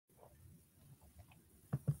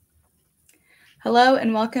Hello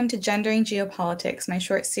and welcome to Gendering Geopolitics, my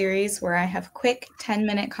short series where I have quick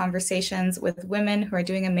 10-minute conversations with women who are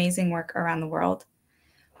doing amazing work around the world.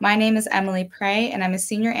 My name is Emily Prey and I'm a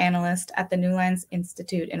senior analyst at the New Lines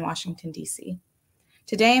Institute in Washington, D.C.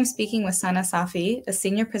 Today I'm speaking with Sana Safi, a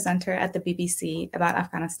senior presenter at the BBC about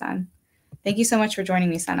Afghanistan. Thank you so much for joining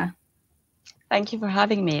me, Sana. Thank you for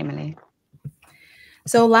having me, Emily.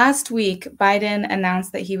 So last week, Biden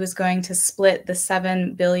announced that he was going to split the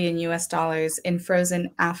 $7 billion in frozen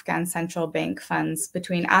Afghan central bank funds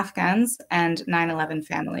between Afghans and 9/11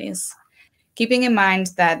 families. Keeping in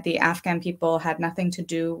mind that the Afghan people had nothing to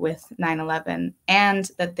do with 9/11 and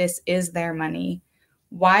that this is their money,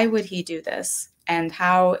 why would he do this? And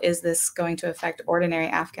how is this going to affect ordinary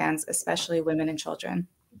Afghans, especially women and children?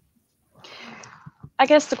 I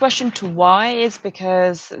guess the question to why is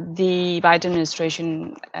because the Biden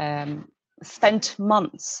administration spent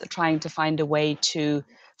months trying to find a way to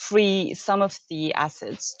free some of the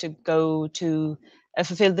assets to go to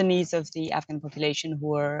fulfill the needs of the Afghan population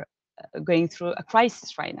who are going through a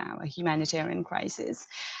crisis right now, a humanitarian crisis.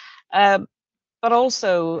 But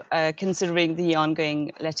also considering the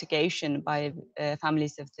ongoing litigation by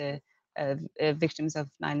families of the victims of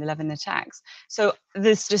 9/11 attacks. So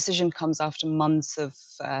this decision comes after months of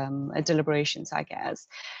deliberations, I guess.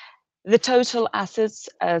 The total assets,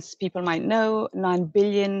 as people might know, 9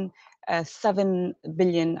 billion, 7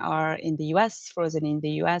 billion are in the US, frozen in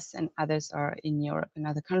the US, and others are in Europe and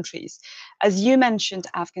other countries. As you mentioned,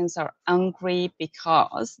 Afghans are angry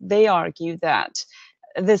because they argue that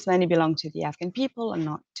this money belonged to the Afghan people and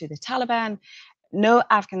not to the Taliban. No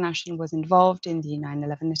Afghan national was involved in the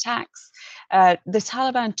 9/11 attacks. The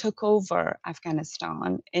Taliban took over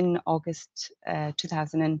Afghanistan in August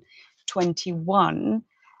 2021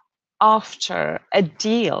 after a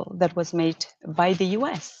deal that was made by the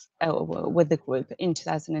US with the group in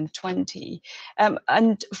 2020.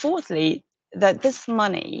 And fourthly, that this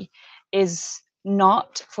money is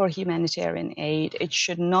not for humanitarian aid. It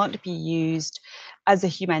should not be used as a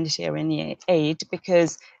humanitarian aid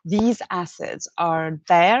because these assets are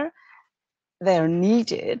there, they're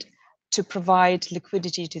needed to provide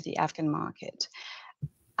liquidity to the Afghan market.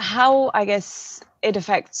 How, I guess, it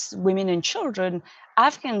affects women and children,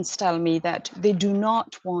 Afghans tell me that they do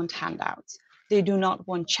not want handouts. They do not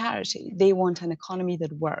want charity. They want an economy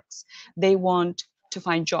that works. They want to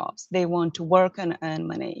find jobs. They want to work and earn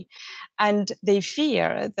money. And they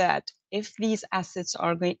fear that if these assets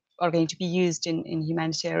are going to be used in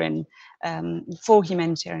humanitarian for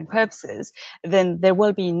humanitarian purposes, then there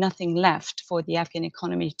will be nothing left for the Afghan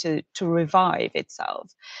economy to revive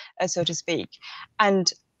itself, so to speak.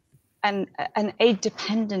 And an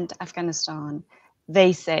aid-dependent Afghanistan,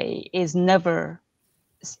 they say, is never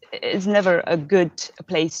a good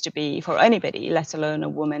place to be for anybody, let alone a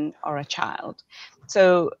woman or a child.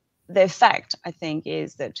 So the effect, I think,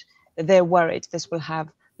 is that they're worried this will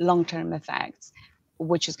have long-term effects,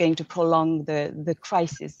 which is going to prolong the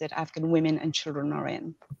crisis that Afghan women and children are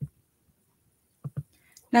in.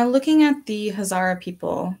 Now, looking at the Hazara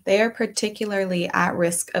people, they are particularly at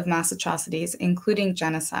risk of mass atrocities, including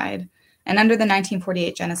genocide. And under the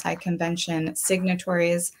 1948 Genocide Convention,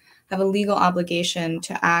 signatories have a legal obligation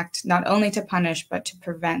to act not only to punish, but to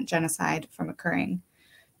prevent genocide from occurring.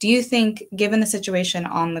 Do you think, given the situation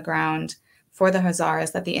on the ground for the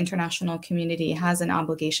Hazaras, that the international community has an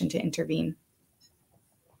obligation to intervene?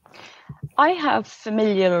 I have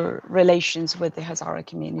familiar relations with the Hazara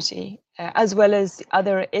community, as well as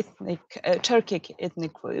other Turkic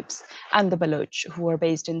ethnic groups, and the Baloch, who are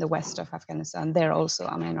based in the west of Afghanistan. They're also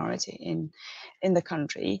a minority in the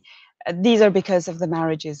country. These are because of the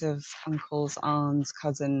marriages of uncles, aunts,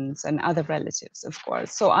 cousins, and other relatives, of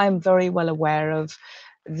course. So I'm very well aware of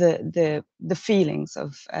the feelings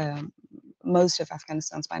of most of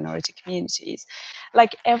Afghanistan's minority communities.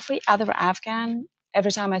 Like every other Afghan,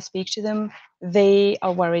 every time I speak to them, they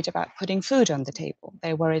are worried about putting food on the table.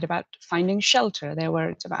 They're worried about finding shelter. They're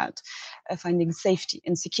worried about finding safety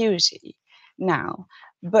and security now.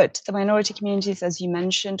 But the minority communities, as you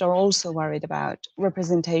mentioned, are also worried about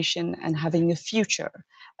representation and having a future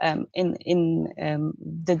in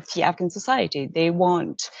the Afghan society. They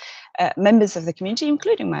want members of the community,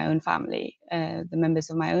 including my own family, the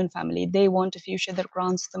members of my own family, they want a future that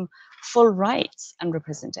grants them full rights and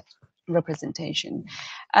representation.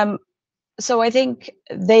 So I think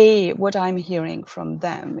what I'm hearing from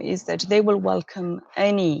them is that they will welcome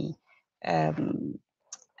any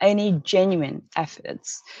genuine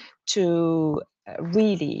efforts to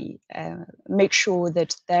really make sure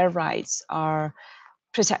that their rights are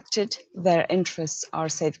protected, their interests are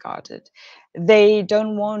safeguarded. They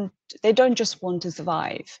don't just want to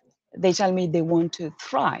survive. They tell me they want to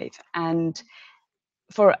thrive. And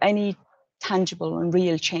for any tangible and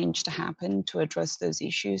real change to happen to address those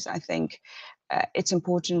issues, I think it's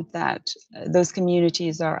important that those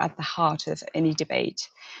communities are at the heart of any debate.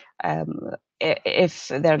 If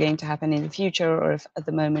they're going to happen in the future, or if at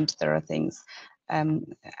the moment there are things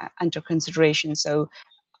under consideration. So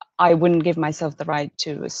I wouldn't give myself the right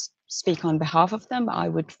to speak on behalf of them. I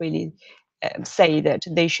would really say that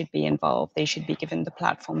they should be involved. They should be given the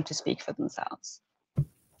platform to speak for themselves.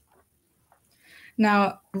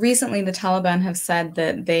 Now, recently the Taliban have said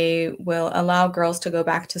that they will allow girls to go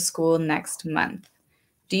back to school next month.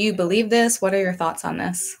 Do you believe this? What are your thoughts on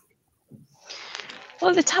this?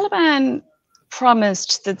 Well, the Taliban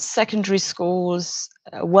promised that secondary schools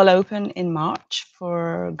will open in March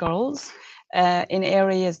for girls in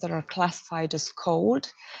areas that are classified as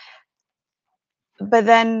cold. But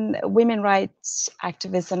then women rights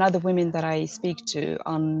activists and other women that I speak to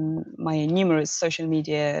on my numerous social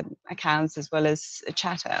media accounts as well as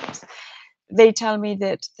chat apps, they tell me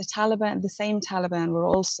that the Taliban, the same Taliban, were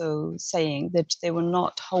also saying that they were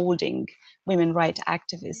not holding women rights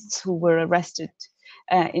activists who were arrested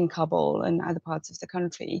in Kabul and other parts of the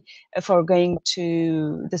country for going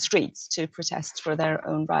to the streets to protest for their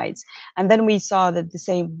own rights. And then we saw that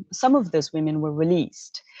some of those women were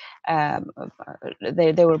released.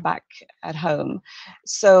 They were back at home.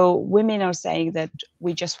 So women are saying that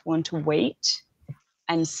we just want to wait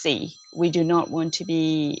and see. We do not want to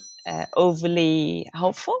be overly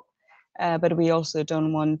hopeful, but we also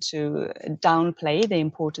don't want to downplay the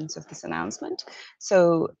importance of this announcement.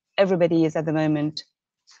 So everybody is at the moment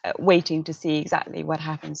waiting to see exactly what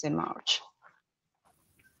happens in March.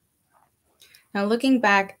 Now, looking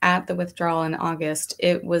back at the withdrawal in August,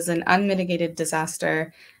 it was an unmitigated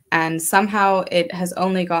disaster, and somehow it has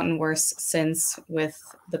only gotten worse since, with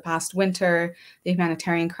the past winter, the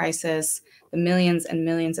humanitarian crisis, the millions and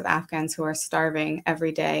millions of Afghans who are starving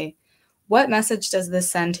every day. What message does this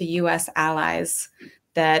send to US allies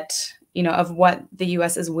that, of what the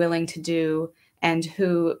US is willing to do and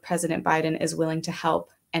who President Biden is willing to help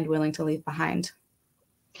and willing to leave behind?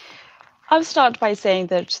 I'll start by saying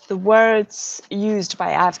that the words used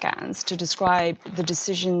by Afghans to describe the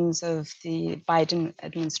decisions of the Biden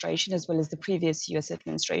administration, as well as the previous US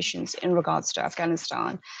administrations in regards to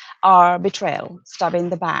Afghanistan, are betrayal, stabbing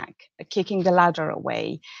the back, kicking the ladder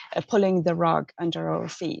away, pulling the rug under our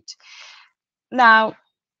feet. Now,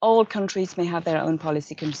 all countries may have their own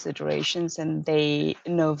policy considerations, and they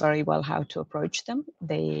know very well how to approach them.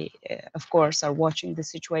 They, of course, are watching the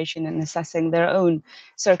situation and assessing their own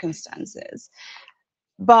circumstances.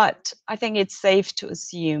 But I think it's safe to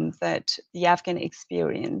assume that the Afghan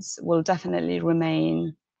experience will definitely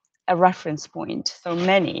remain a reference point for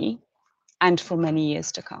many and for many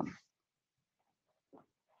years to come.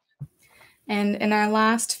 And in our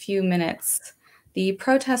last few minutes, the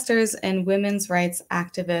protesters and women's rights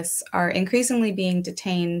activists are increasingly being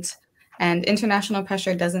detained, and international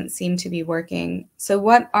pressure doesn't seem to be working. So,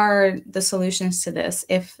 what are the solutions to this,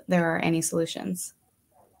 if there are any solutions?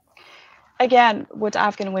 Again, what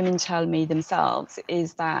Afghan women tell me themselves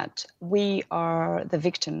is that we are the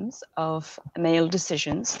victims of male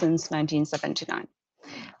decisions since 1979.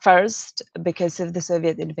 First, because of the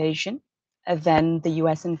Soviet invasion, then the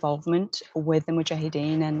US involvement with the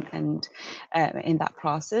Mujahideen and in that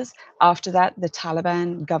process. After that, the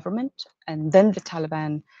Taliban government, and then the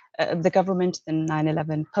Taliban, the government, then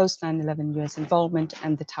 9/11, post 9/11 US involvement,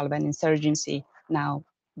 and the Taliban insurgency, now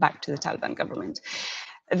back to the Taliban government.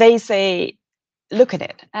 They say, look at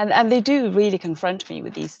it. And they do really confront me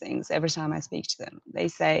with these things every time I speak to them. They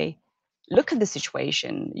say, look at the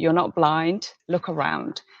situation. You're not blind. Look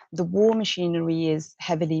around. The war machinery is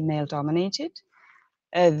heavily male dominated.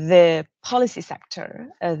 The policy sector,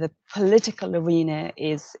 the political arena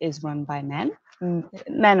is run by men.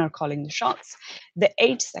 Men are calling the shots. The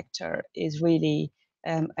aid sector is really,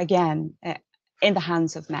 again, in the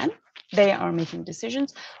hands of men. They are making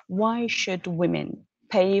decisions. Why should women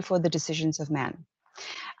pay for the decisions of men?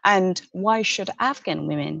 And why should Afghan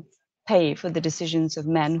women pay for the decisions of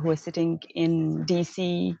men who are sitting in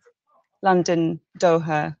DC, London,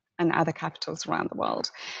 Doha, and other capitals around the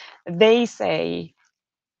world? They say,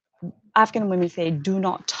 Afghan women say, do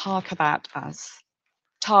not talk about us,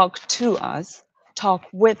 talk to us, talk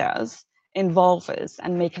with us, involve us,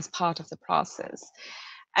 and make us part of the process.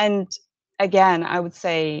 And again, I would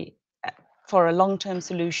say for a long-term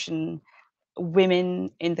solution,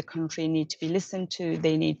 women in the country need to be listened to,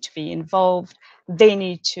 they need to be involved, they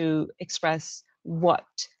need to express what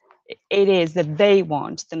it is that they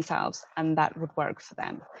want themselves, and that would work for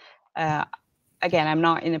them. again, I'm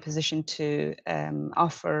not in a position to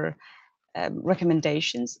offer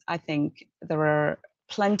recommendations. I think there are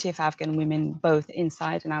plenty of Afghan women, both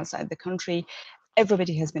inside and outside the country.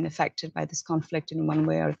 Everybody has been affected by this conflict in one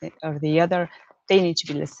way or the other. They need to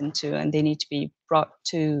be listened to, and they need to be brought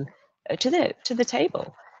to the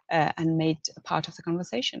table and made a part of the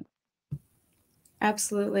conversation.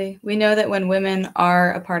 Absolutely. We know that when women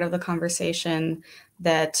are a part of the conversation,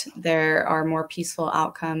 that there are more peaceful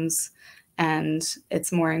outcomes, and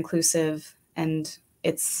it's more inclusive, and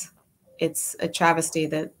it's a travesty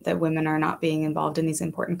that women are not being involved in these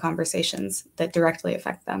important conversations that directly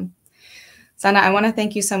affect them. Sana, I want to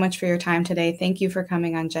thank you so much for your time today. Thank you for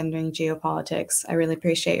coming on Gendering Geopolitics. I really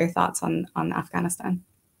appreciate your thoughts on Afghanistan.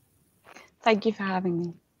 Thank you for having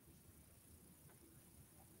me.